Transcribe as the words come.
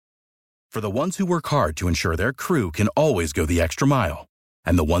For the ones who work hard to ensure their crew can always go the extra mile,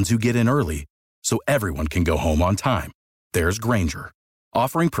 and the ones who get in early so everyone can go home on time, there's Grainger,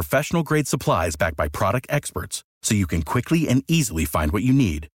 offering professional-grade supplies backed by product experts so you can quickly and easily find what you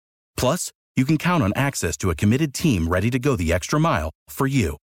need. Plus, you can count on access to a committed team ready to go the extra mile for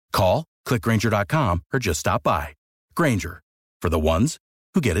you. Call, click Grainger.com, or just stop by. Grainger, for the ones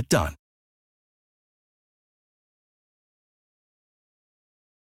who get it done.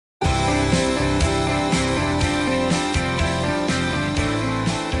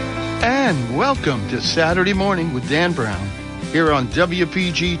 And welcome to Saturday Morning with Dan Brown here on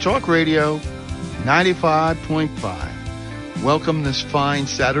WPG Talk Radio 95.5. Welcome this fine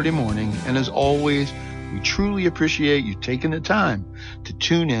Saturday morning, and as always, we truly appreciate you taking the time to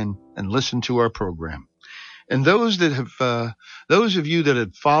tune in and listen to our program. And those of you that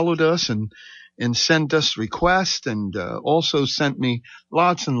have followed us and sent us requests and also sent me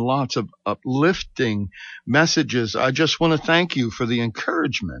lots and lots of uplifting messages, I just want to thank you for the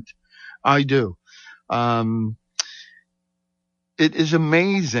encouragement. I do. It is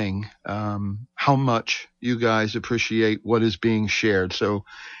amazing how much you guys appreciate what is being shared. So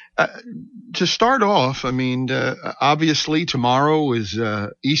to start off, obviously tomorrow is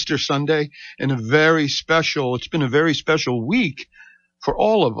Easter Sunday, and it's been a very special week for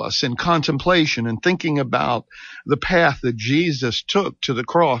all of us in contemplation and thinking about the path that Jesus took to the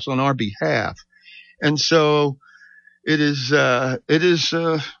cross on our behalf. And so it is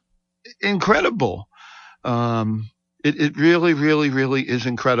incredible. It really, really, really is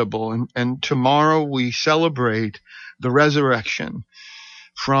incredible. And tomorrow we celebrate the resurrection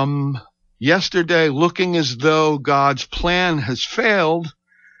from yesterday, looking as though God's plan has failed,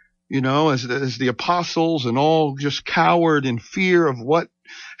 as the apostles and all just cowered in fear of what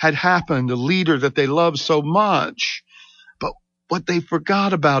had happened, a leader that they loved so much. But what they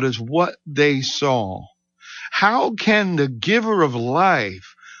forgot about is what they saw. How can the giver of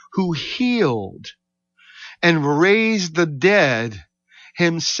life, who healed and raised the dead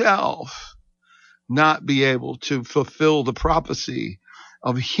himself, not be able to fulfill the prophecy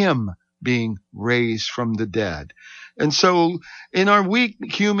of him being raised from the dead? And so in our weak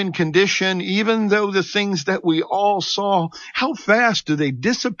human condition, even though the things that we all saw, how fast do they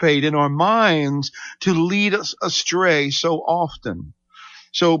dissipate in our minds to lead us astray so often?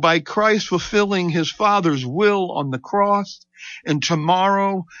 So by Christ fulfilling his Father's will on the cross, and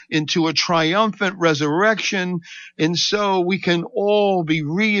tomorrow into a triumphant resurrection, and so we can all be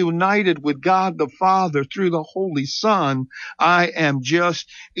reunited with God the Father through the Holy Son, I am just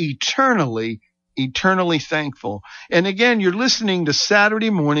eternally thankful. And again, you're listening to Saturday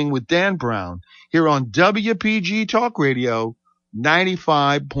Morning with Dan Brown here on WPG Talk Radio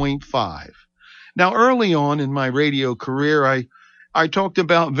 95.5. Now, early on in my radio career, I talked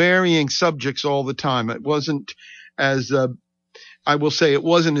about varying subjects all the time. It wasn't as I will say it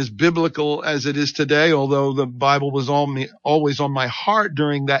wasn't as biblical as it is today, although the Bible was always on my heart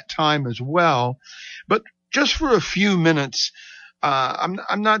during that time as well. But just for a few minutes, I'm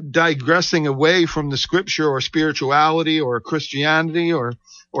not digressing away from the scripture or spirituality or Christianity or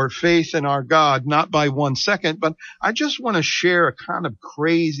faith in our God, not by 1 second, but I just want to share a kind of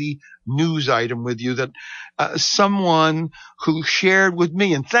crazy news item with you that someone who shared with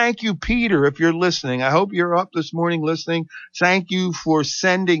me. And thank you, Peter, if you're listening. I hope you're up this morning listening. Thank you for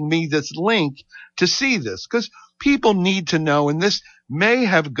sending me this link to see this, because people need to know, and this may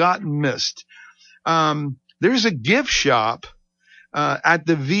have gotten missed. There's a gift shop at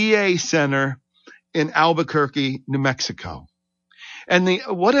the VA Center in Albuquerque, New Mexico. And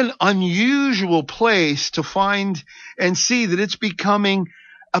what an unusual place to find and see that it's becoming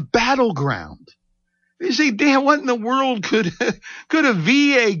a battleground. You say, Dan, what in the world could a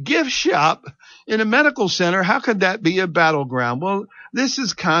VA gift shop in a medical center, how could that be a battleground? Well, this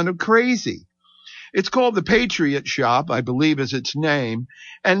is kind of crazy. It's called the Patriot Shop, I believe is its name,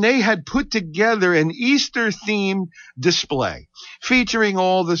 and they had put together an Easter-themed display featuring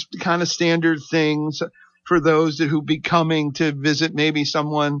all this kind of standard things for those who be coming to visit maybe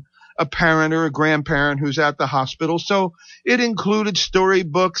someone, a parent or a grandparent who's at the hospital. So it included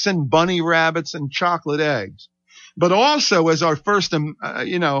storybooks and bunny rabbits and chocolate eggs. But also, as our first,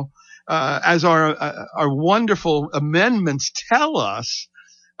 as our wonderful amendments tell us,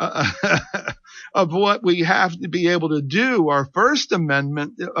 of what we have to be able to do, our First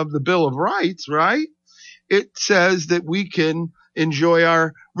Amendment of the Bill of Rights, right? It says that we can enjoy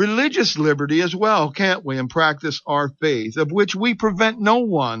our religious liberty as well, can't we? And practice our faith, of which we prevent no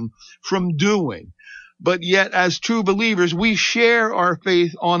one from doing. But yet, as true believers, we share our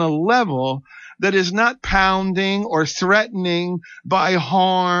faith on a level that is not pounding or threatening by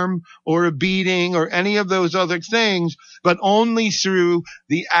harm or a beating or any of those other things, but only through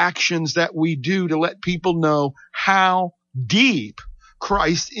the actions that we do to let people know how deep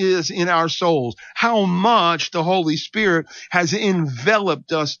Christ is in our souls, how much the Holy Spirit has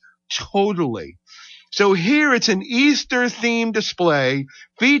enveloped us totally. So here it's an Easter themed display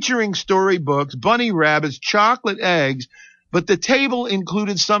featuring storybooks, bunny rabbits, chocolate eggs, but the table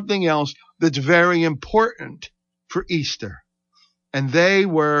included something else that's very important for Easter. And they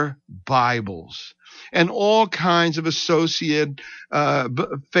were Bibles and all kinds of associated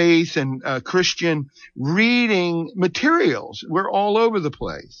faith and Christian reading materials were all over the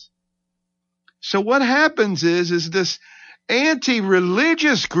place. So what happens is this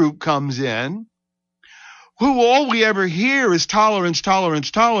anti-religious group comes in, who all we ever hear is tolerance, tolerance,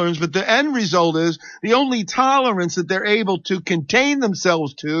 tolerance, but the end result is the only tolerance that they're able to contain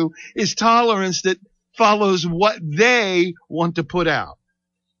themselves to is tolerance that follows what they want to put out.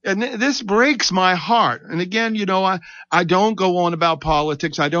 And this breaks my heart. And again, I don't go on about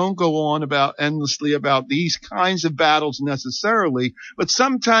politics. I don't go on about endlessly about these kinds of battles necessarily, but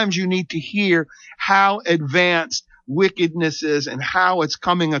sometimes you need to hear how advanced wickedness is and how it's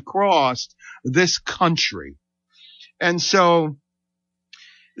coming across this country. And so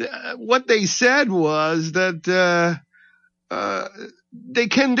what they said was that they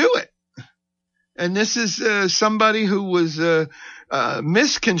can do it. And this is somebody who was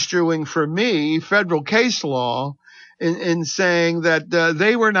misconstruing for me federal case law in saying that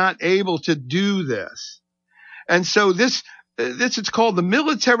they were not able to do this. And so this it's called the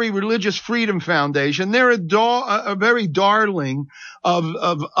Military Religious Freedom Foundation. They're a very darling of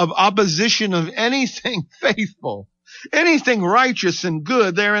opposition of anything faithful, anything righteous and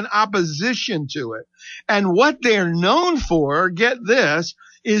good. They're in opposition to it. And what they're known for, get this,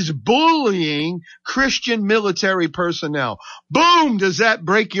 is bullying Christian military personnel. Boom! Does that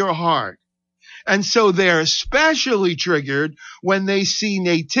break your heart? And so they're especially triggered when they see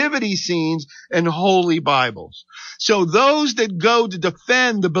nativity scenes and holy Bibles. So those that go to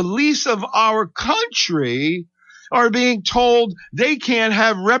defend the beliefs of our country are being told they can't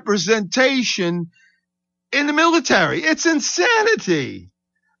have representation in the military. It's insanity.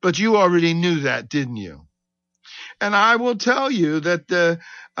 But you already knew that, didn't you? And I will tell you that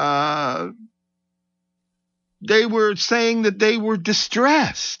they were saying that they were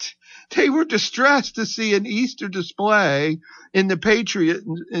distressed. They were distressed to see an Easter display in the Patriot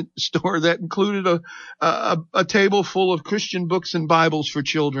store that included a table full of Christian books and Bibles for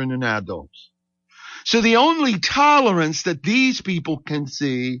children and adults. So the only tolerance that these people can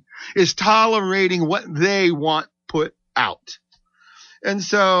see is tolerating what they want put out. And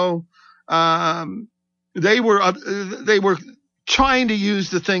so they were trying to use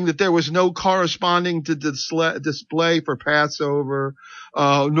the thing that there was no corresponding to display for Passover,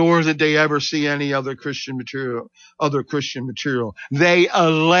 nor did they ever see any other Christian material. They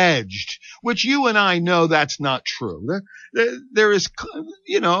alleged, which you and I know that's not true. There is,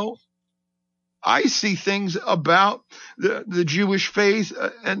 I see things about the Jewish faith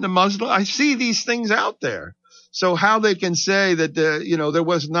and the Muslim. I see these things out there. So how they can say that, there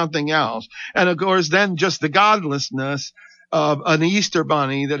was nothing else. And of course, then just the godlessness of an Easter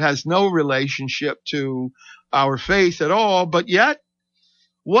bunny that has no relationship to our faith at all. But yet,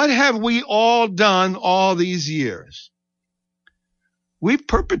 what have we all done all these years? We've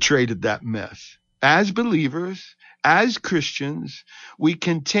perpetrated that myth. As believers, as Christians, we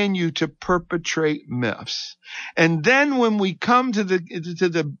continue to perpetrate myths. And then when we come to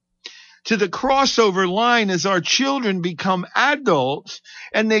the crossover line as our children become adults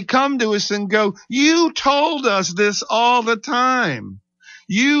and they come to us and go, you told us this all the time.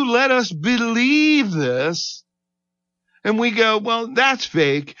 You let us believe this. And we go, well, that's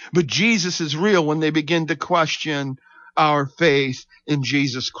fake, but Jesus is real when they begin to question our faith in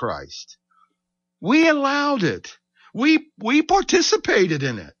Jesus Christ. We allowed it. We participated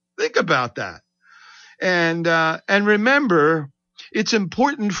in it. Think about that. And remember, it's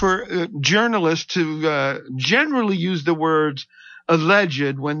important for journalists to generally use the words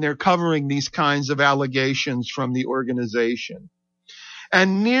alleged when they're covering these kinds of allegations from the organization.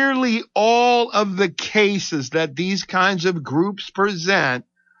 And nearly all of the cases that these kinds of groups present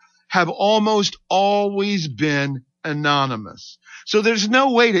have almost always been anonymous. So there's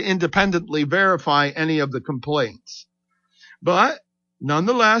no way to independently verify any of the complaints. But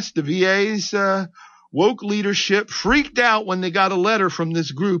nonetheless, the VA's woke leadership freaked out when they got a letter from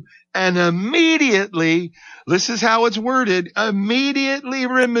this group and immediately, this is how it's worded, immediately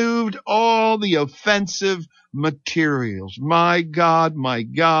removed all the offensive materials. My God,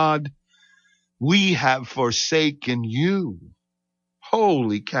 we have forsaken you.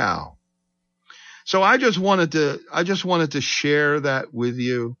 Holy cow. So I just wanted to share that with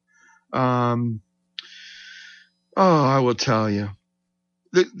you. I will tell you.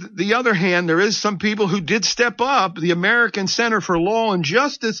 The other hand, there is some people who did step up. The American Center for Law and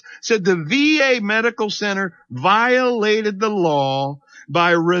Justice said the VA Medical Center violated the law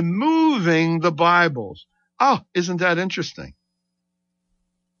by removing the Bibles. Oh, isn't that interesting?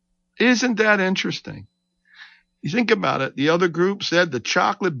 Isn't that interesting? You think about it. The other group said the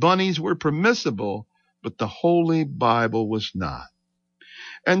chocolate bunnies were permissible, but the Holy Bible was not.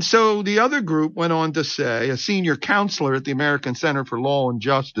 And so the other group went on to say, a senior counselor at the American Center for Law and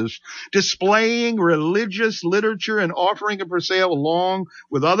Justice, displaying religious literature and offering it for sale along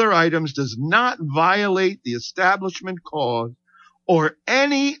with other items does not violate the Establishment Clause or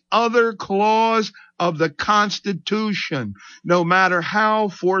any other clause of the Constitution, no matter how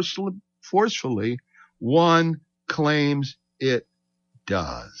forcefully one claims it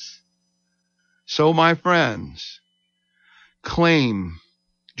does. So, my friends, claim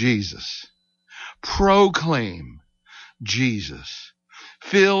Jesus. Proclaim Jesus.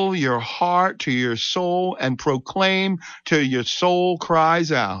 Fill your heart to your soul and proclaim till your soul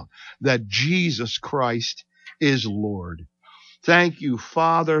cries out that Jesus Christ is Lord. Thank you,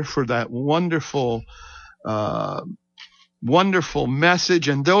 Father, for that wonderful message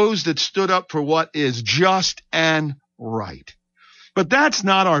and those that stood up for what is just and right. But that's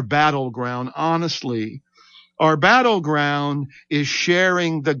not our battleground, honestly. Our battleground is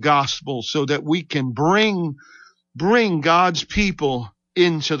sharing the gospel so that we can bring God's people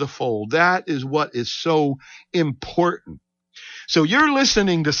into the fold. That is what is so important. So you're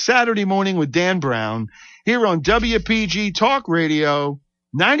listening to Saturday Morning with Dan Brown here on WPG Talk Radio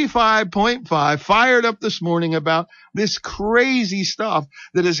 95.5, fired up this morning about this crazy stuff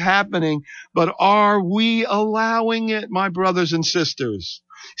that is happening. But are we allowing it, my brothers and sisters?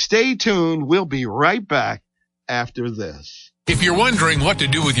 Stay tuned. We'll be right back after this. If you're wondering what to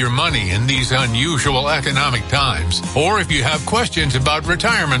do with your money in these unusual economic times, or if you have questions about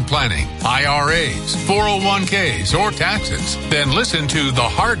retirement planning, IRAs, 401ks, or taxes, then listen to The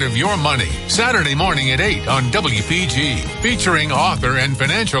Heart of Your Money, Saturday morning at 8 on WPG, featuring author and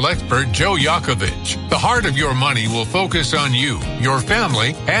financial expert Joe Yakovich. The Heart of Your Money will focus on you, your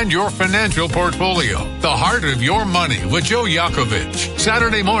family, and your financial portfolio. The Heart of Your Money with Joe Yakovich,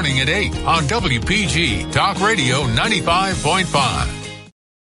 Saturday morning at 8 on WPG, Talk Radio 95.5.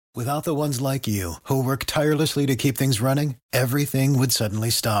 Without the ones like you, who work tirelessly to keep things running, everything would suddenly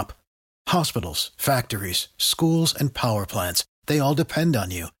stop. Hospitals, factories, schools, and power plants, they all depend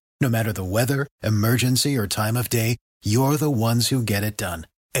on you. No matter the weather, emergency, or time of day, you're the ones who get it done.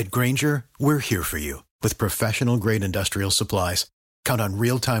 At Grainger, we're here for you with professional-grade industrial supplies. Count on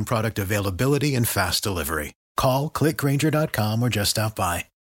real-time product availability and fast delivery. Call, click Grainger.com, or just stop by.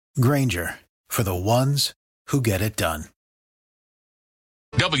 Grainger, for the ones who get it done.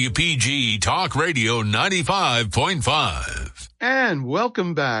 WPG Talk Radio 95.5. And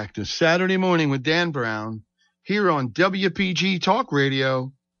welcome back to Saturday Morning with Dan Brown here on WPG Talk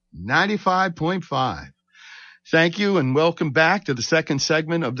Radio 95.5. Thank you and welcome back to the second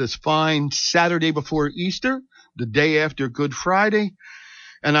segment of this fine Saturday before Easter, the day after Good Friday.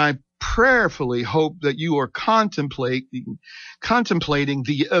 And I prayerfully hope that you are contemplating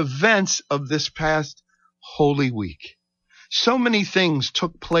the events of this past Holy Week. So many things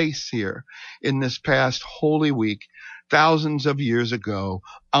took place here in this past Holy Week, thousands of years ago,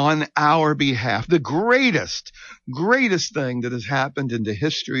 on our behalf. The greatest thing that has happened in the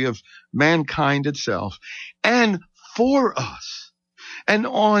history of mankind itself, and for us, and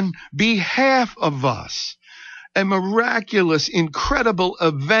on behalf of us, a miraculous, incredible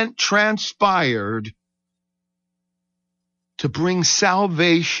event transpired to bring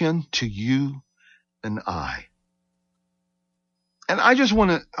salvation to you and I. And I just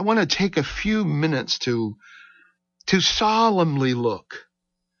want to take a few minutes to solemnly look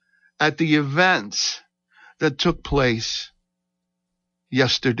at the events that took place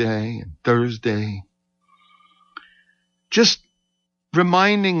yesterday and Thursday. Just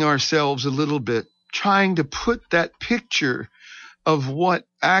reminding ourselves a little bit, trying to put that picture of what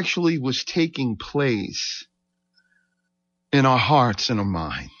actually was taking place in our hearts and our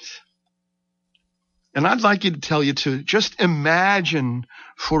minds. And I'd like you to tell you to just imagine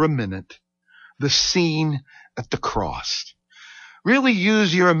for a minute the scene at the cross. Really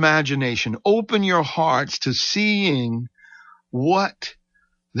use your imagination. Open your hearts to seeing what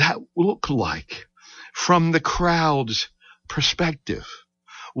that looked like from the crowd's perspective.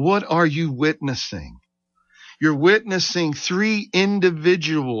 What are you witnessing? You're witnessing three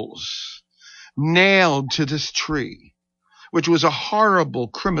individuals nailed to this tree, which was a horrible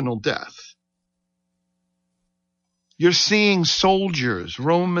criminal death. You're seeing soldiers,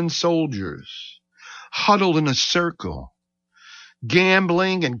 Roman soldiers, huddled in a circle,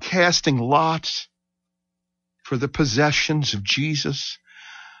 gambling and casting lots for the possessions of Jesus,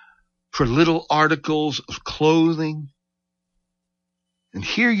 for little articles of clothing. And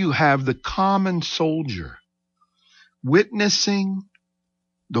here you have the common soldier witnessing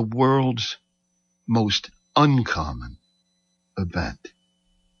the world's most uncommon event.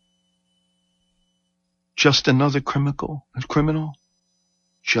 Just another criminal?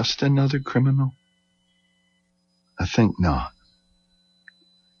 Just another criminal? I think not.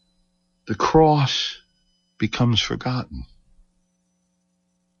 The cross becomes forgotten.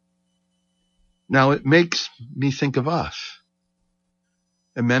 Now it makes me think of us.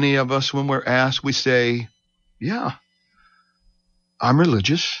 And many of us, when we're asked, we say, yeah, I'm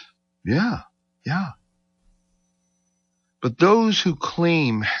religious. Yeah. But those who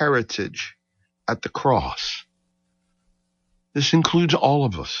claim heritage at the cross, this includes all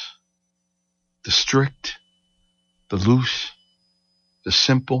of us. The strict, the loose, the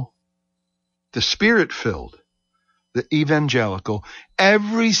simple, the spirit-filled, the evangelical,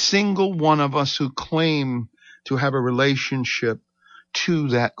 every single one of us who claim to have a relationship to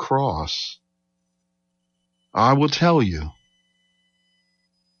that cross. I will tell you,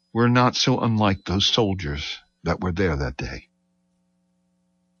 we're not so unlike those soldiers that were there that day.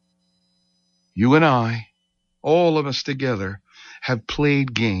 You and I, all of us together, have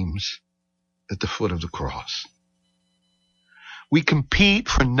played games at the foot of the cross. We compete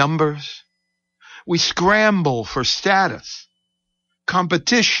for numbers. We scramble for status,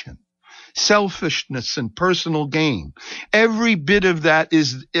 competition, selfishness, and personal gain. Every bit of that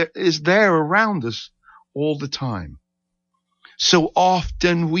is there around us all the time. So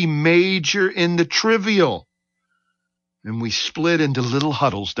often we major in the trivial and we split into little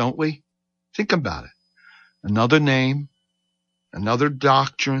huddles, don't we? Think about it. Another name, another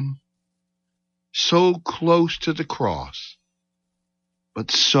doctrine, so close to the cross,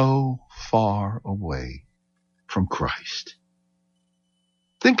 but so far away from Christ.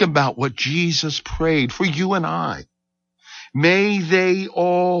 Think about what Jesus prayed for you and I. May they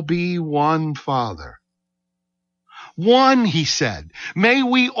all be one, Father. One, he said. May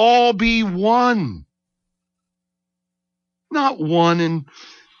we all be one. Not one in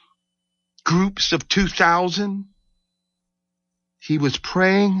groups of 2,000. He was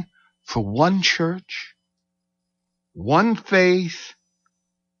praying for one church, one faith,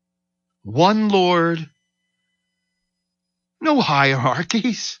 one Lord, no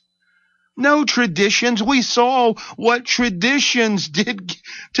hierarchies, no traditions. We saw what traditions did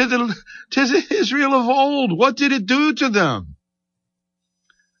to Israel of old. What did it do to them?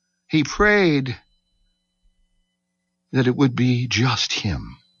 He prayed that it would be just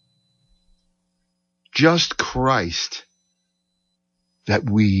him, just Christ that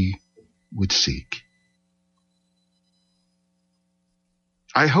we would seek.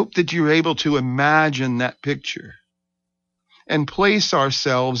 I hope that you're able to imagine that picture and place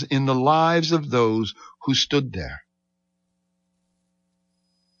ourselves in the lives of those who stood there.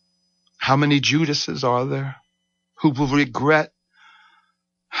 How many Judases are there who will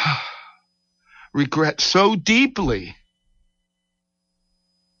regret so deeply?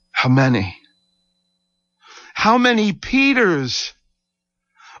 How many? How many Peters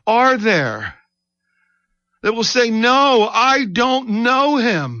are there that will say, no, I don't know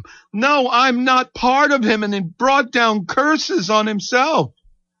him. No, I'm not part of him, and then brought down curses on himself.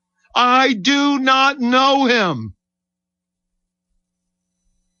 I do not know him.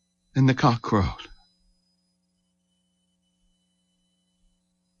 And the cock crowed.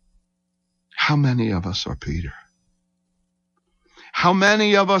 How many of us are Peter? How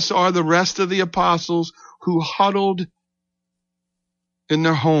many of us are the rest of the apostles who huddled in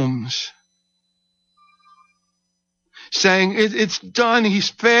their homes, saying, it's done, he's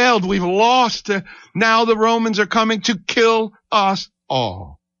failed, we've lost, now the Romans are coming to kill us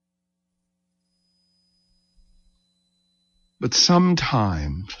all. But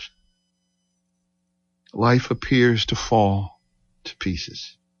sometimes life appears to fall to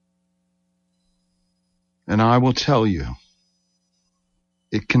pieces. And I will tell you,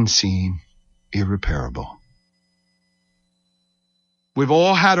 it can seem irreparable. We've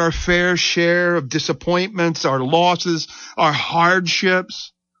all had our fair share of disappointments, our losses, our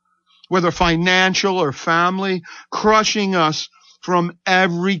hardships, whether financial or family, crushing us from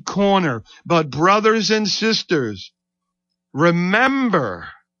every corner. But brothers and sisters, remember,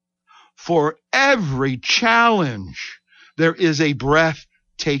 for every challenge, there is a breathtaking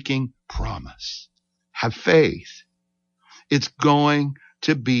breathtaking promise. Have faith. It's going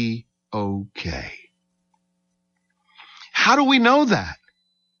to be okay. How do we know that?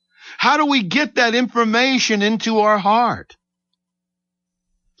 How do we get that information into our heart?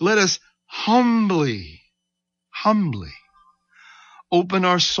 Let us humbly open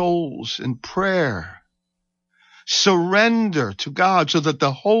our souls in prayer, surrender to God so that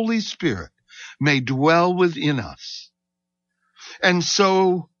the Holy Spirit may dwell within us. And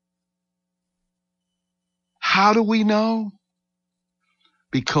so, how do we know?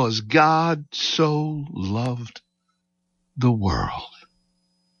 Because God so loved the world.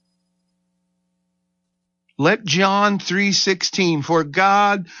 Let John 3:16, for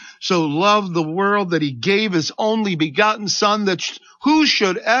God so loved the world that he gave his only begotten Son, that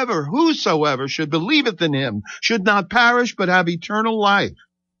whosoever should believeth in him should not perish but have eternal life.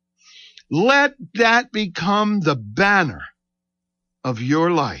 Let that become the banner of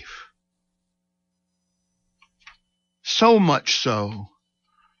your life. So much so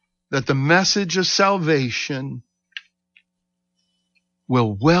that the message of salvation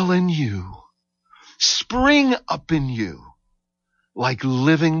will well in you, spring up in you like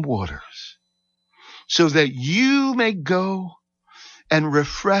living waters, so that you may go and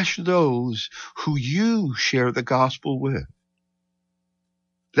refresh those who you share the gospel with.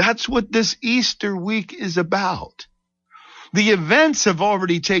 That's what this Easter week is about. The events have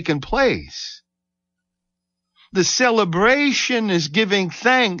already taken place. The celebration is giving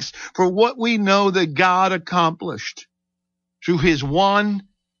thanks for what we know that God accomplished through his one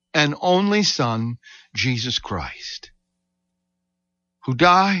and only Son, Jesus Christ, who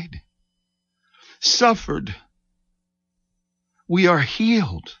died, suffered. We are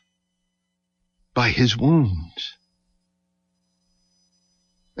healed by his wounds.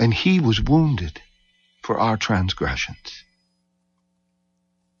 And he was wounded for our transgressions.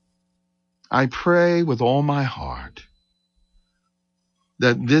 I pray with all my heart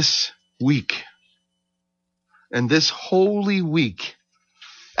that this week and this holy week,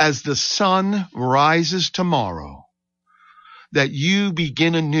 as the sun rises tomorrow, that you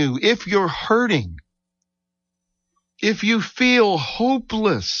begin anew. If you're hurting, if you feel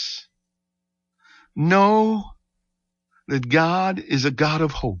hopeless, know that God is a God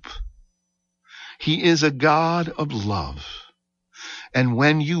of hope. He is a God of love. And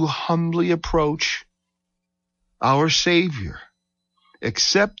when you humbly approach our Savior,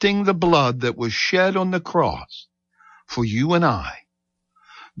 accepting the blood that was shed on the cross for you and I,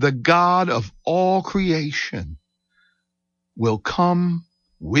 the God of all creation will come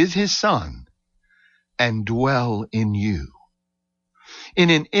with his Son and dwell in you in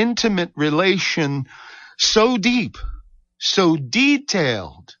an intimate relation so deep, so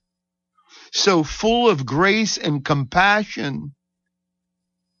detailed, so full of grace and compassion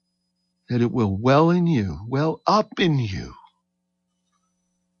that it will well in you, well up in you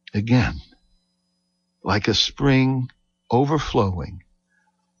again, like a spring overflowing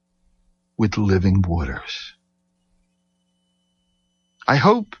with living waters. I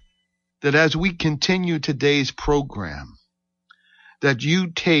hope that as we continue today's program, that you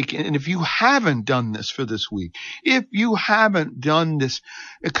take, and if you haven't done this for this week, if you haven't done this,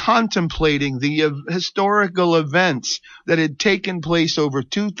 contemplating the historical events that had taken place over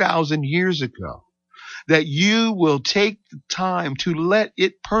 2,000 years ago, that you will take the time to let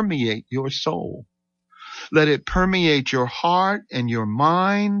it permeate your soul. Let it permeate your heart and your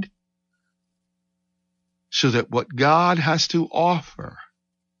mind, so that what God has to offer,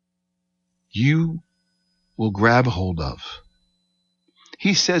 you will grab hold of.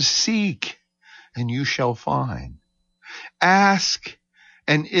 He says, seek and you shall find. Ask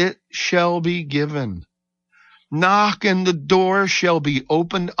and it shall be given. Knock and the door shall be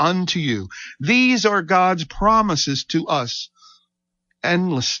opened unto you. These are God's promises to us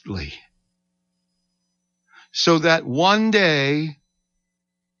endlessly, so that one day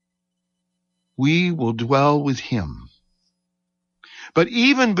we will dwell with him. But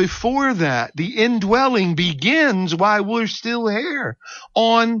even before that, the indwelling begins while we're still here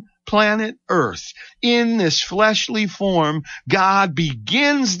on planet Earth. In this fleshly form, God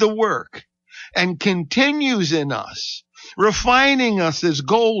begins the work and continues in us, refining us as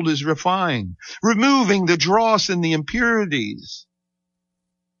gold is refined, removing the dross and the impurities.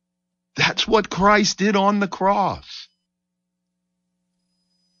 That's what Christ did on the cross.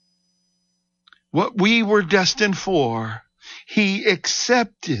 What we were destined for, he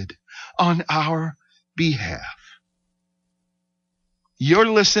accepted on our behalf. You're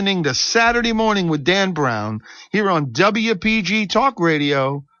listening to Saturday Morning with Dan Brown here on WPG Talk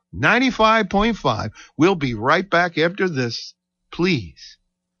Radio 95.5. We'll be right back after this. Please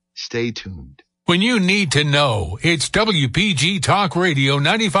Stay tuned. When you need to know, it's WPG Talk Radio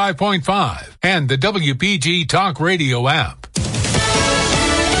 95.5 and the WPG Talk Radio app.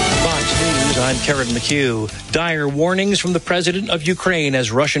 Fox News, I'm Karen McHugh. Dire warnings from the president of Ukraine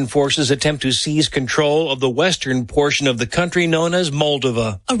as Russian forces attempt to seize control of the western portion of the country known as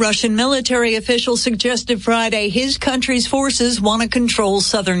Moldova. A Russian military official suggested Friday his country's forces want to control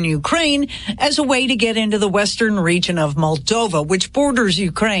southern Ukraine as a way to get into the western region of Moldova, which borders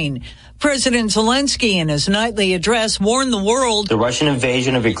Ukraine. President Zelensky, in his nightly address, warned the world the Russian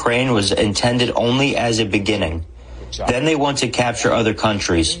invasion of Ukraine was intended only as a beginning. Then they want to capture other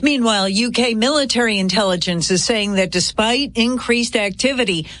countries. Meanwhile, UK military intelligence is saying that despite increased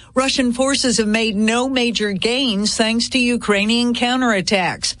activity, Russian forces have made no major gains thanks to Ukrainian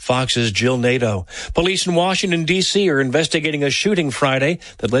counterattacks. Fox's Jill Nato. Police in Washington, D.C. are investigating a shooting Friday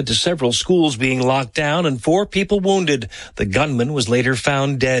that led to several schools being locked down and 4 people wounded. The gunman was later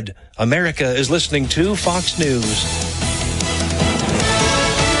found dead. America is listening to Fox News.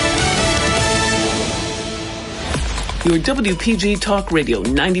 Your WPG Talk Radio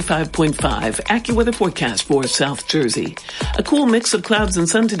 95.5 AccuWeather forecast for South Jersey. A cool mix of clouds and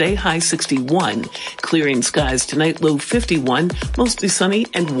sun today, high 61. Clearing skies tonight, low 51. Mostly sunny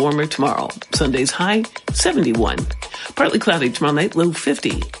and warmer tomorrow. Sunday's high 71. Partly cloudy tomorrow night, low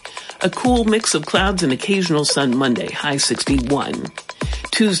 50. A cool mix of clouds and occasional sun Monday, high 61.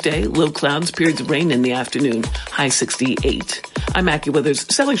 Tuesday, low clouds, periods of rain in the afternoon, high 68. I'm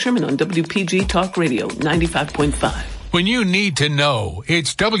AccuWeather's Sally Sherman on WPG Talk Radio 95.5. When you need to know,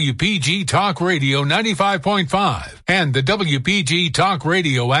 it's WPG Talk Radio 95.5 and the WPG Talk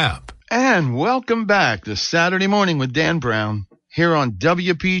Radio app. And welcome back to Saturday Morning with Dan Brown here on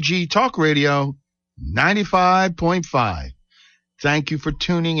WPG Talk Radio 95.5. Thank you for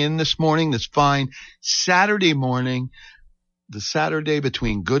tuning in this morning, this fine Saturday morning, the Saturday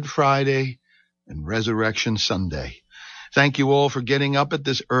between Good Friday and Resurrection Sunday. Thank you all for getting up at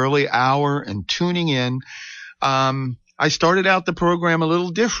this early hour and tuning in. I started out the program a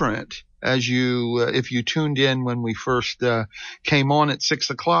little different as if you tuned in when we first came on at 6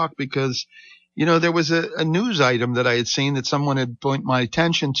 o'clock, because, there was a news item that I had seen that someone had pointed my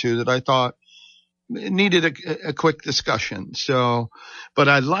attention to that I thought needed a quick discussion. But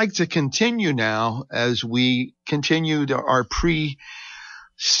I'd like to continue now as we continue to our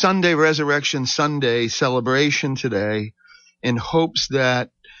pre-Sunday Resurrection Sunday celebration today, in hopes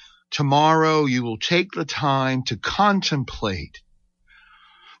that tomorrow you will take the time to contemplate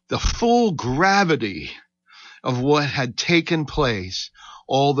the full gravity of what had taken place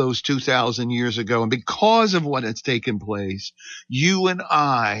all those 2,000 years ago. And because of what has taken place, you and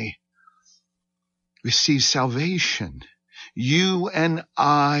I receive salvation. You and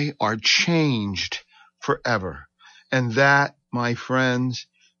I are changed forever. And that, my friends,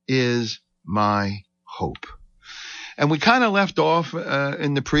 is my hope. And we kind of left off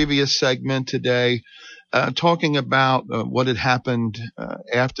in the previous segment today talking about what had happened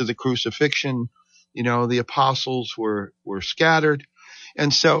after the crucifixion. The apostles were scattered.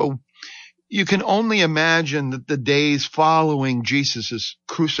 And so you can only imagine that the days following Jesus'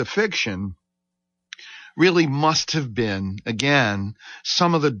 crucifixion really must have been, again,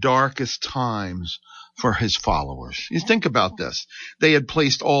 some of the darkest times for his followers. You think about this. They had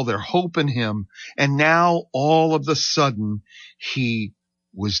placed all their hope in him, and now all of a sudden he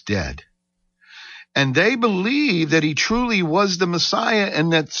was dead. And they believed that he truly was the Messiah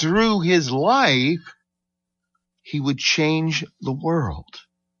and that through his life he would change the world.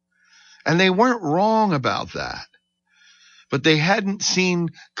 And they weren't wrong about that. But they hadn't seen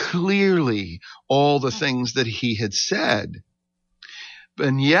clearly all the things that he had said.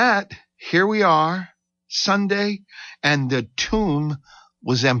 And yet, here we are, Sunday, and the tomb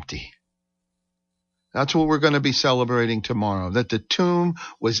was empty. That's what we're going to be celebrating tomorrow, that the tomb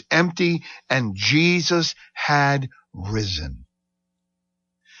was empty and Jesus had risen.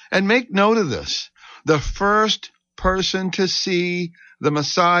 And make note of this. The first person to see the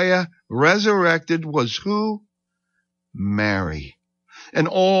Messiah resurrected was who? Mary. And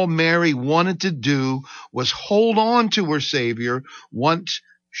all Mary wanted to do was hold on to her Savior once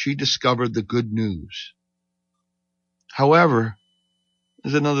she discovered the good news. However,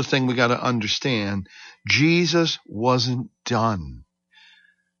 there's another thing we got to understand. Jesus wasn't done.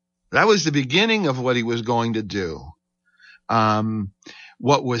 That was the beginning of what he was going to do.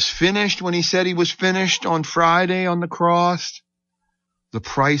 What was finished when he said he was finished on Friday on the cross, the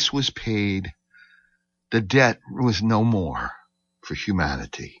price was paid. The debt was no more for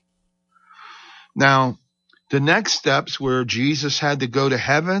humanity. Now, the next steps were Jesus had to go to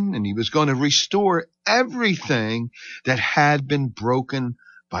heaven and he was going to restore everything that had been broken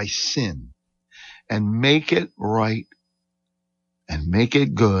by sin and make it right and make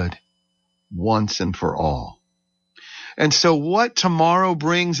it good once and for all. And so what tomorrow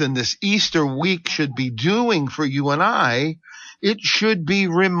brings and this Easter week should be doing for you and I, it should be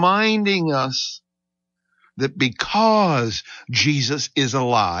reminding us that because Jesus is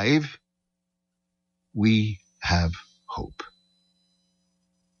alive, we have hope.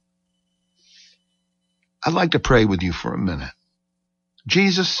 I'd like to pray with you for a minute.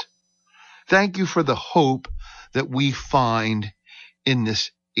 Jesus, thank you for the hope that we find in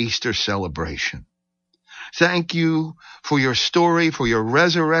this Easter celebration. Thank you for your story, for your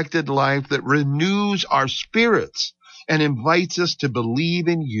resurrected life that renews our spirits and invites us to believe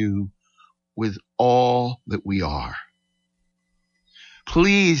in you with all that we are.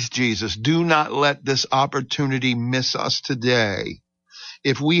 Please, Jesus, do not let this opportunity miss us today.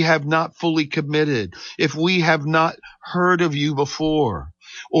 If we have not fully committed, if we have not heard of you before,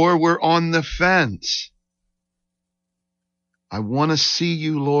 or we're on the fence, I want to see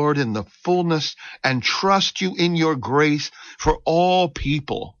you, Lord, in the fullness and trust you in your grace for all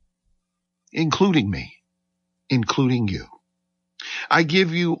people, including me, including you. I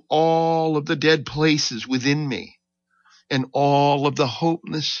give you all of the dead places within me and all of the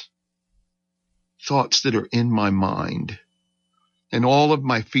hopeless thoughts that are in my mind and all of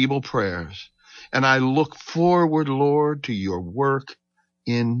my feeble prayers. And I look forward, Lord, to your work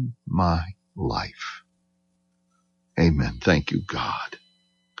in my life. Amen. Thank you, God.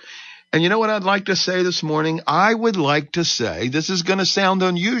 And you know what I'd like to say this morning? I would like to say, this is going to sound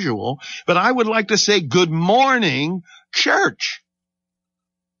unusual, but I would like to say good morning, church.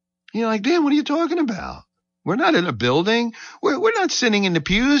 You're like, Dan, what are you talking about? We're not in a building. We're not sitting in the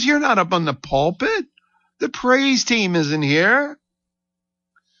pews. You're not up on the pulpit. The praise team isn't here.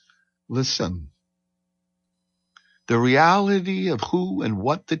 Listen, the reality of who and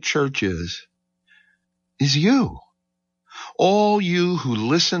what the church is you. All you who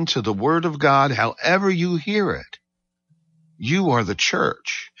listen to the word of God, however you hear it, you are the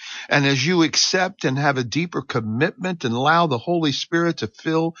church. And as you accept and have a deeper commitment and allow the Holy Spirit to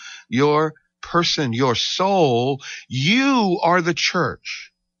fill your person, your soul, you are the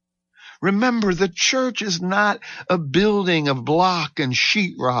church. Remember, the church is not a building of block and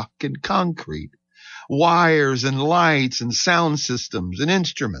sheetrock and concrete, wires and lights and sound systems and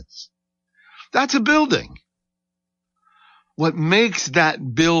instruments. That's a building. What makes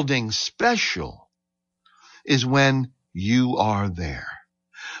that building special is when you are there.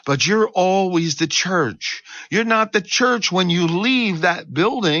 But you're always the church. You're not the church when you leave that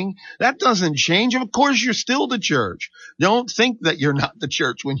building. That doesn't change. Of course, you're still the church. Don't think that you're not the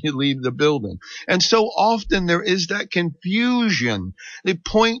church when you leave the building. And so often there is that confusion. They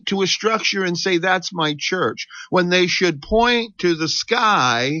point to a structure and say, that's my church, when they should point to the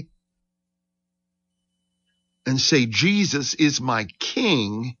sky and say, Jesus is my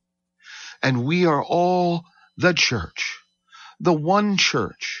King, and we are all the church, the one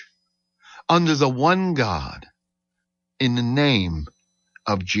church, under the one God, in the name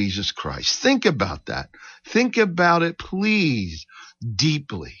of Jesus Christ. Think about that. Think about it, please,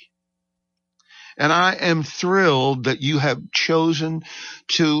 deeply. And I am thrilled that you have chosen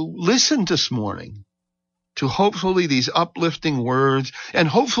to listen this morning to hopefully these uplifting words and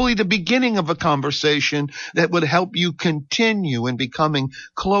hopefully the beginning of a conversation that would help you continue in becoming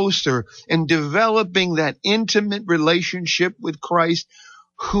closer and developing that intimate relationship with Christ,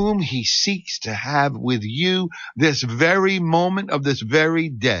 whom he seeks to have with you this very moment of this very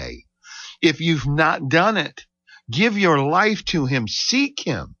day. If you've not done it, give your life to him, seek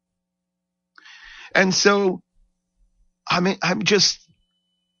him. And so, I'm just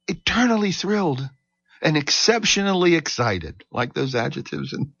eternally thrilled and exceptionally excited, like those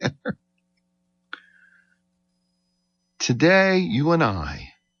adjectives in there. Today, you and I,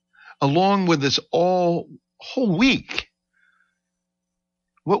 along with this whole week,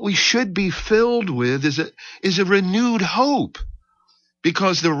 what we should be filled with is a renewed hope,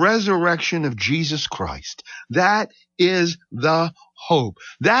 because the resurrection of Jesus Christ, that is the hope.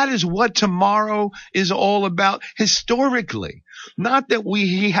 That is what tomorrow is all about historically. Not that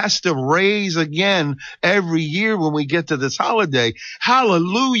he has to raise again every year when we get to this holiday.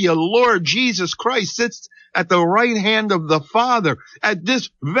 Hallelujah, Lord Jesus Christ sits at the right hand of the Father at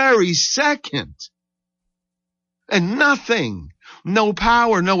this very second. And nothing, no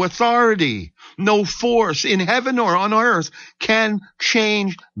power, no authority, no force in heaven or on earth can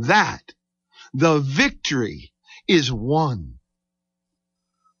change that. The victory is won.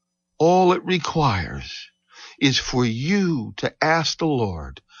 All it requires is for you to ask the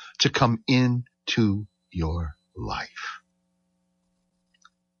Lord to come into your life.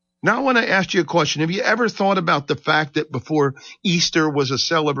 Now I want to ask you a question. Have you ever thought about the fact that before Easter was a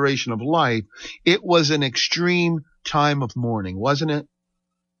celebration of life, it was an extreme time of mourning, wasn't it?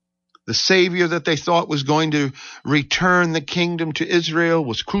 The Savior that they thought was going to return the kingdom to Israel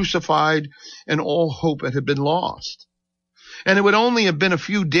was crucified, and all hope had been lost. And it would only have been a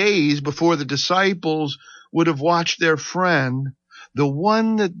few days before the disciples would have watched their friend, the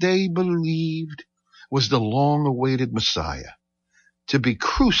one that they believed was the long-awaited Messiah, to be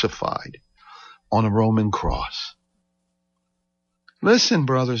crucified on a Roman cross. Listen,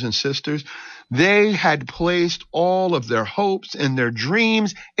 brothers and sisters, they had placed all of their hopes and their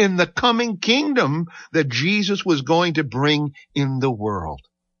dreams in the coming kingdom that Jesus was going to bring in the world.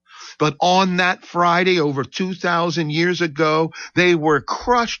 But on that Friday, over 2,000 years ago, they were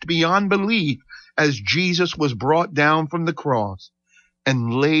crushed beyond belief as Jesus was brought down from the cross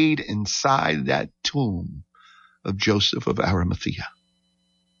and laid inside that tomb of Joseph of Arimathea.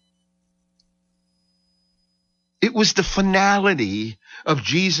 It was the finality of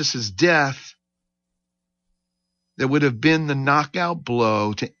Jesus' death that would have been the knockout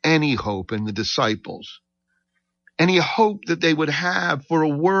blow to any hope in the disciples. Any hope that they would have for a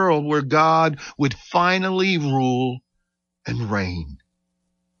world where God would finally rule and reign.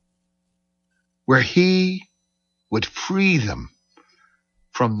 Where he would free them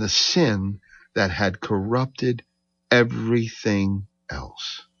from the sin that had corrupted everything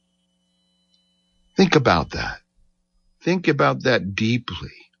else. Think about that. Think about that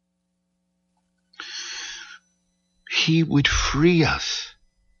deeply. He would free us.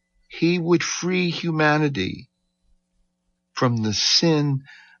 He would free humanity from the sin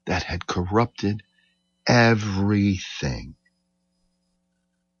that had corrupted everything.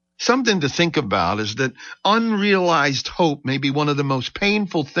 Something to think about is that unrealized hope may be one of the most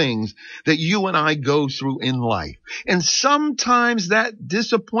painful things that you and I go through in life. And sometimes that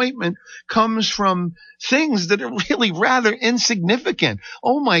disappointment comes from things that are really rather insignificant.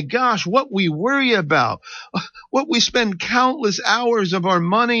 Oh my gosh, what we worry about, what we spend countless hours of our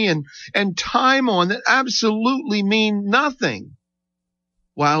money and time on that absolutely mean nothing.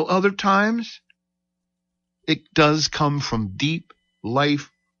 While other times, it does come from deep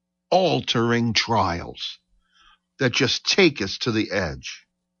life altering trials that just take us to the edge.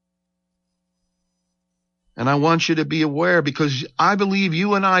 And I want you to be aware, because I believe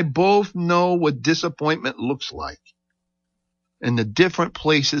you and I both know what disappointment looks like in the different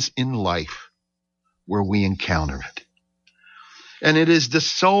places in life where we encounter it. And it is the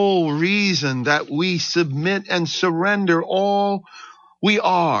sole reason that we submit and surrender all we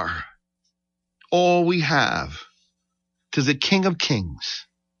are, all we have, to the King of Kings,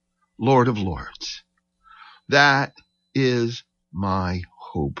 Lord of Lords. That is my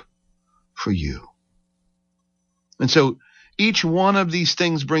hope for you. And so each one of these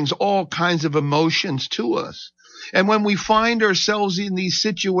things brings all kinds of emotions to us. And when we find ourselves in these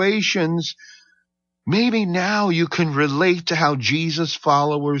situations, maybe now you can relate to how Jesus'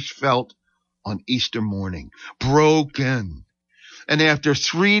 followers felt on Easter morning, broken. And after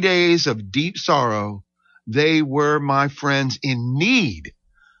 3 days of deep sorrow, they were, my friends, in need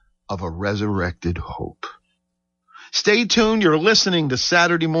of a resurrected hope. Stay tuned. You're listening to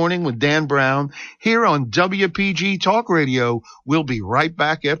Saturday Morning with Dan Brown here on WPG Talk Radio. We'll be right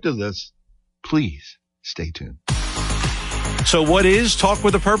back after this. Please stay tuned. So what is Talk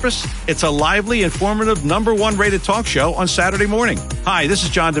with a Purpose? It's a lively, informative, #1 rated talk show on Saturday morning. Hi, this is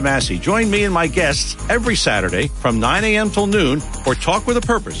John DeMasi. Join me and my guests every Saturday from 9 a.m. till noon for Talk with a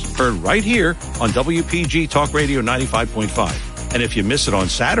Purpose, heard right here on WPG Talk Radio 95.5. And if you miss it on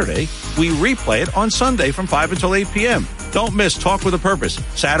Saturday, we replay it on Sunday from 5 until 8 p.m. Don't miss Talk with a Purpose,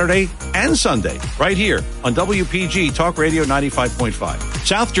 Saturday and Sunday, right here on WPG Talk Radio 95.5,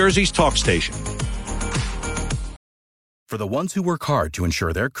 South Jersey's talk station. For the ones who work hard to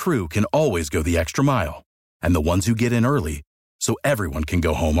ensure their crew can always go the extra mile, and the ones who get in early so everyone can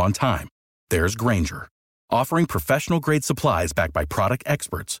go home on time, there's Grainger, offering professional-grade supplies backed by product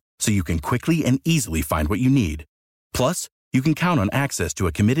experts so you can quickly and easily find what you need. Plus, you can count on access to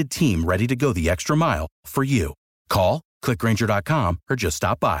a committed team ready to go the extra mile for you. Call, click Grainger.com, or just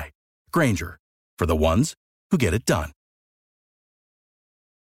stop by. Grainger, for the ones who get it done.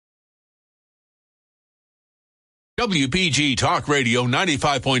 WPG Talk Radio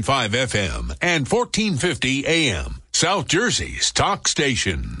 95.5 FM and 1450 AM, South Jersey's talk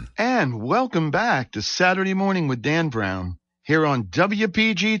station. And welcome back to Saturday Morning with Dan Brown here on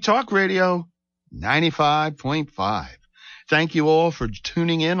WPG Talk Radio 95.5. Thank you all for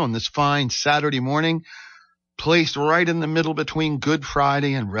tuning in on this fine Saturday morning, placed right in the middle between Good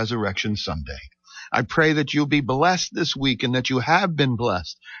Friday and Resurrection Sunday. I pray that you'll be blessed this week and that you have been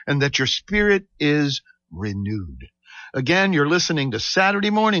blessed and that your spirit is renewed. Again, you're listening to Saturday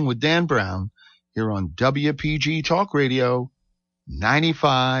Morning with Dan Brown here on WPG Talk Radio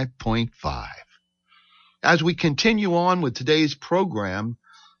 95.5. As we continue on with today's program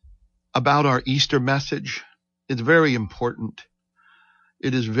about our Easter message, it's very important.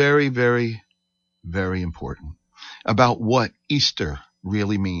 It is very, very, very important about what Easter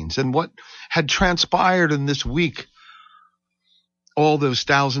really means and what had transpired in this week all those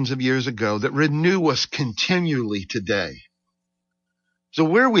thousands of years ago that renew us continually today. So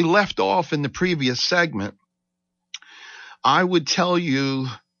where we left off in the previous segment, I would tell you,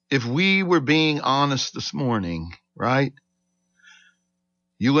 if we were being honest this morning, right?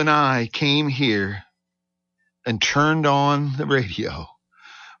 You and I came here and turned on the radio.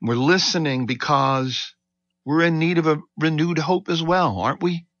 We're listening because we're in need of a renewed hope as well, aren't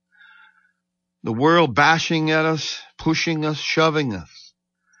we? The world bashing at us, pushing us, shoving us,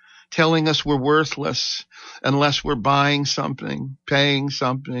 telling us we're worthless unless we're buying something, paying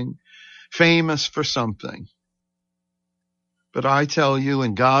something, famous for something. But I tell you,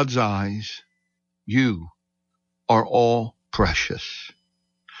 in God's eyes, you are all precious.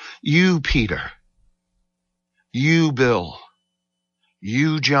 You, Peter, you, Bill,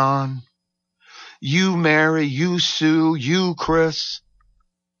 you, John, you, Mary, you, Sue, you, Chris,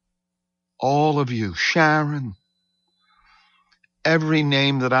 all of you, Sharon, every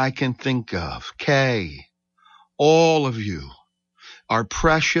name that I can think of, Kay, all of you are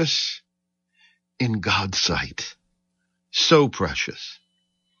precious in God's sight. So precious.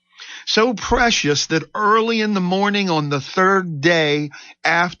 So precious that early in the morning on the third day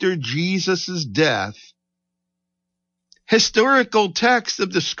after Jesus' death, historical texts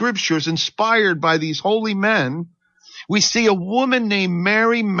of the scriptures inspired by these holy men, we see a woman named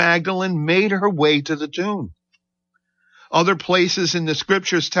Mary Magdalene made her way to the tomb. Other places in the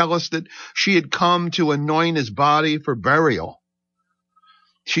scriptures tell us that she had come to anoint his body for burial.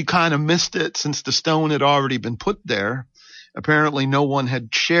 She kind of missed it since the stone had already been put there. Apparently no one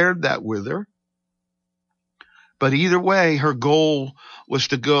had shared that with her. But either way, her goal was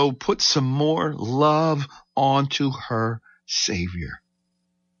to go put some more love onto her Savior,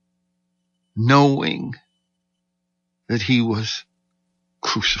 knowing that he was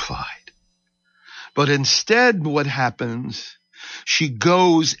crucified. But instead, what happens? She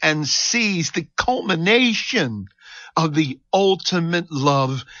goes and sees the culmination of the ultimate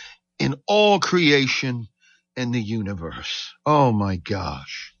love in all creation and the universe. Oh my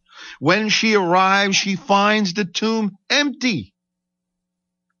gosh. When she arrives, she finds the tomb empty.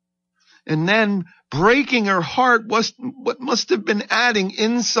 And then, breaking her heart, what must have been adding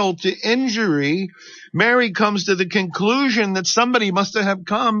insult to injury, Mary comes to the conclusion that somebody must have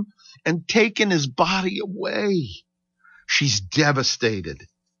come and taken his body away. She's devastated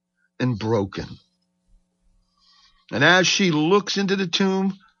and broken. And as she looks into the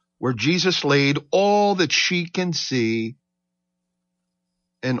tomb where Jesus laid, all that she can see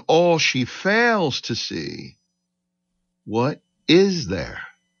and all she fails to see, what is there?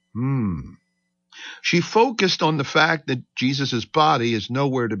 She focused on the fact that Jesus' body is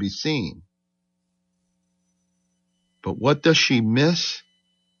nowhere to be seen. But what does she miss?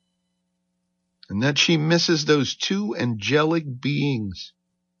 And that she misses those two angelic beings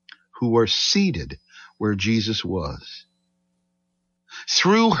who are seated where Jesus was.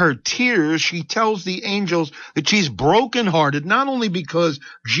 Through her tears, she tells the angels that she's brokenhearted, not only because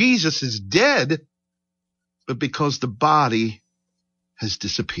Jesus is dead, but because the body has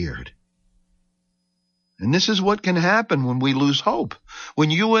disappeared. And this is what can happen when we lose hope.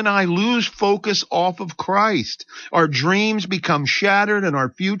 When you and I lose focus off of Christ, our dreams become shattered and our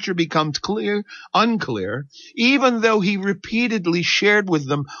future becomes unclear, even though he repeatedly shared with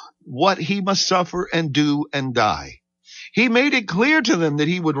them what he must suffer and do and die. He made it clear to them that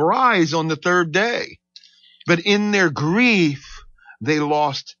he would rise on the third day. But in their grief, they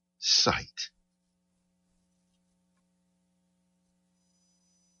lost sight.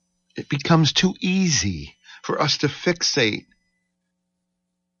 It becomes too easy for us to fixate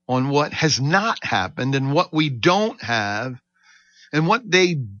on what has not happened and what we don't have and what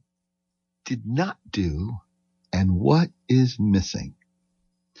they did not do and what is missing.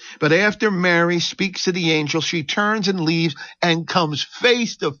 But after Mary speaks to the angel, she turns and leaves and comes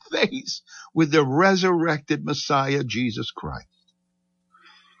face to face with the resurrected Messiah, Jesus Christ.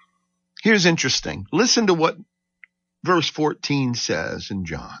 Here's interesting. Listen to what verse 14 says in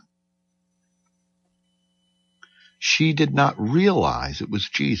John. She did not realize it was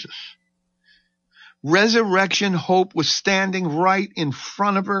Jesus. Resurrection hope was standing right in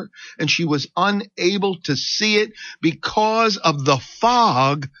front of her, and she was unable to see it because of the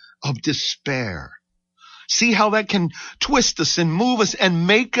fog of despair. See how that can twist us and move us and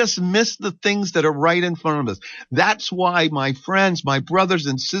make us miss the things that are right in front of us. That's why, my friends, my brothers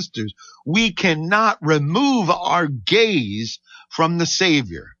and sisters, we cannot remove our gaze from the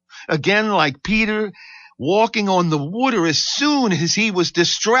Savior. Again, like Peter walking on the water, as soon as he was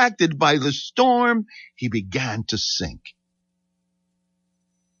distracted by the storm, he began to sink.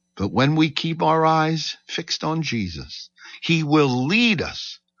 But when we keep our eyes fixed on Jesus, he will lead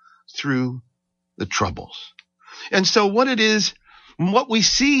us through the troubles. And so what we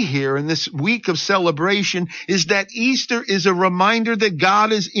see here in this week of celebration is that Easter is a reminder that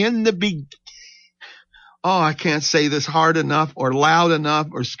God is in the beginning. Oh, I can't say this hard enough or loud enough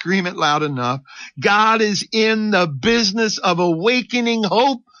or scream it loud enough. God is in the business of awakening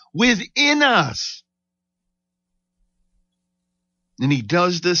hope within us. And he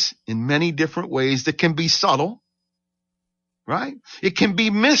does this in many different ways that can be subtle, right? It can be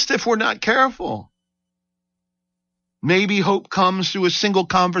missed if we're not careful. Maybe hope comes through a single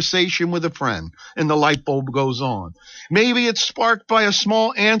conversation with a friend and the light bulb goes on. Maybe it's sparked by a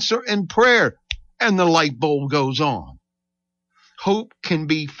small answer in prayer and the light bulb goes on. Hope can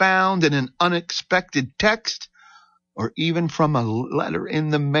be found in an unexpected text or even from a letter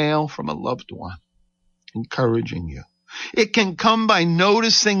in the mail from a loved one, encouraging you. It can come by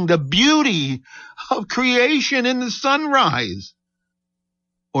noticing the beauty of creation in the sunrise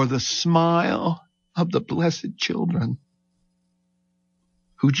or the smile of the blessed children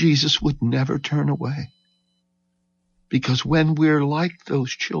who Jesus would never turn away. Because when we're like those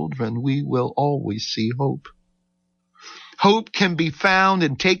children, we will always see hope. Hope can be found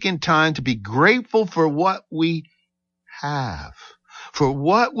in taking time to be grateful for what we have. For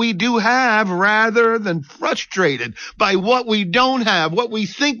what we do have, rather than frustrated by what we don't have, what we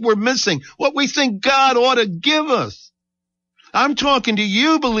think we're missing, what we think God ought to give us. I'm talking to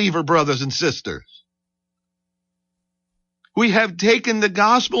you, believer brothers and sisters. We have taken the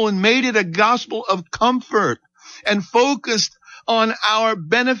gospel and made it a gospel of comfort and focused on our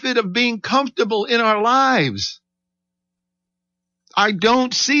benefit of being comfortable in our lives. I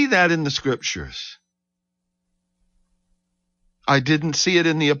don't see that in the scriptures. I didn't see it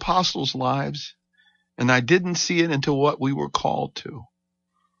in the apostles' lives, and I didn't see it into what we were called to.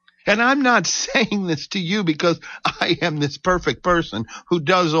 And I'm not saying this to you because I am this perfect person who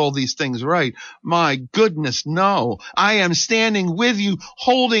does all these things right. My goodness, no. I am standing with you,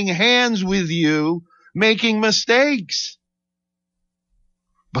 holding hands with you, making mistakes.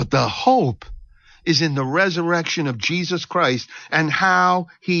 But the hope is in the resurrection of Jesus Christ and how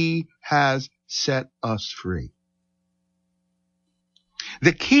he has set us free.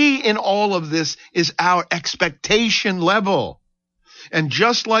 The key in all of this is our expectation level. And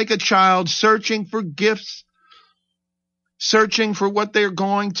just like a child searching for gifts, searching for what they're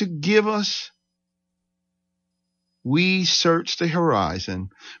going to give us, we search the horizon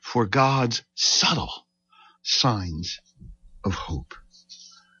for God's subtle signs of hope.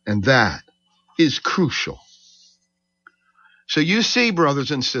 And that is crucial. So you see,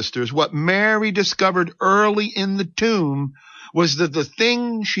 brothers and sisters, what Mary discovered early in the tomb was that the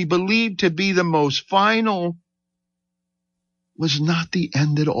thing she believed to be the most final was not the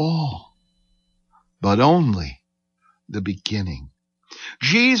end at all, but only the beginning.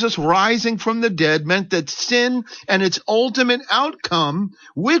 Jesus rising from the dead meant that sin and its ultimate outcome,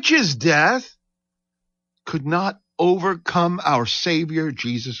 which is death, could not overcome our Savior,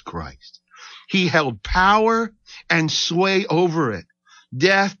 Jesus Christ. He held power and sway over it.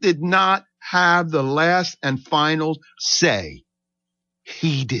 Death did not have the last and final say.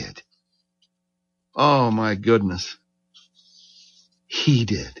 He did. Oh my goodness. He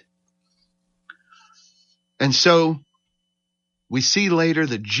did. And so we see later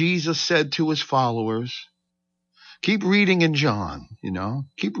that Jesus said to his followers, keep reading in John,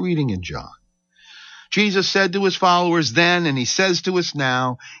 keep reading in John. Jesus said to his followers then, and he says to us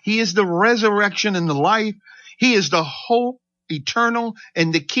now, he is the resurrection and the life. He is the hope eternal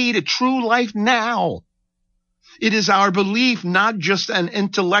and the key to true life now. It is our belief, not just an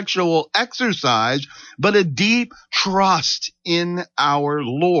intellectual exercise, but a deep trust in our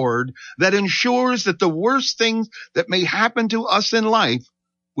Lord that ensures that the worst things that may happen to us in life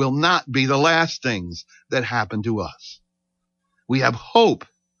will not be the last things that happen to us. We have hope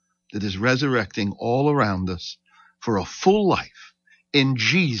that is resurrecting all around us for a full life in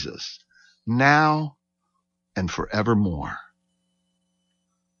Jesus now and forevermore.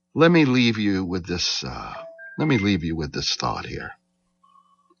 Let me leave you with this thought here.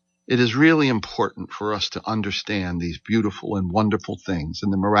 It is really important for us to understand these beautiful and wonderful things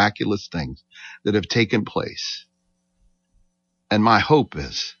and the miraculous things that have taken place. And my hope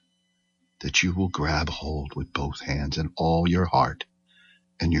is that you will grab hold with both hands and all your heart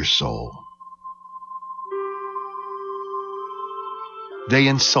and your soul. They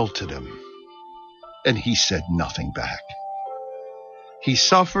insulted him, and he said nothing back. He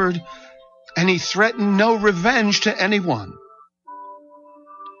suffered, and he threatened no revenge to anyone.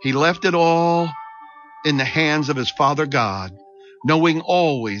 He left it all in the hands of his Father God, knowing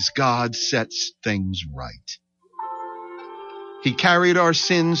always God sets things right. He carried our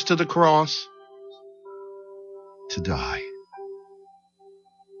sins to the cross to die,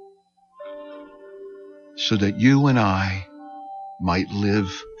 so that you and I might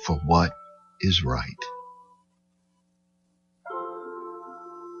live for what is right.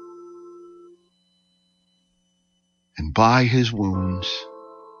 And by his wounds,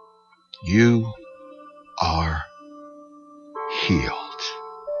 you are healed.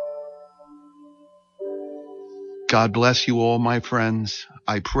 God bless you all, my friends.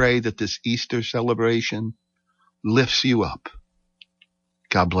 I pray that this Easter celebration lifts you up.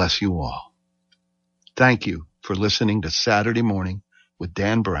 God bless you all. Thank you for listening to Saturday Morning with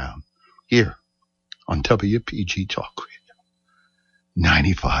Dan Brown here on WPG Talk Radio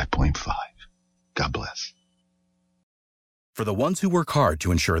 95.5. God bless. For the ones who work hard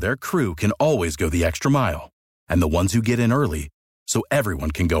to ensure their crew can always go the extra mile, and the ones who get in early so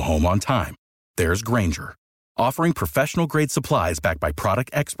everyone can go home on time, there's Grainger, offering professional-grade supplies backed by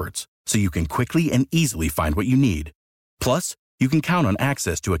product experts so you can quickly and easily find what you need. Plus, you can count on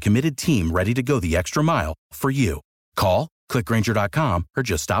access to a committed team ready to go the extra mile for you. Call, click Grainger.com, or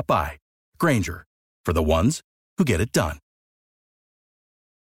just stop by. Grainger, for the ones who get it done.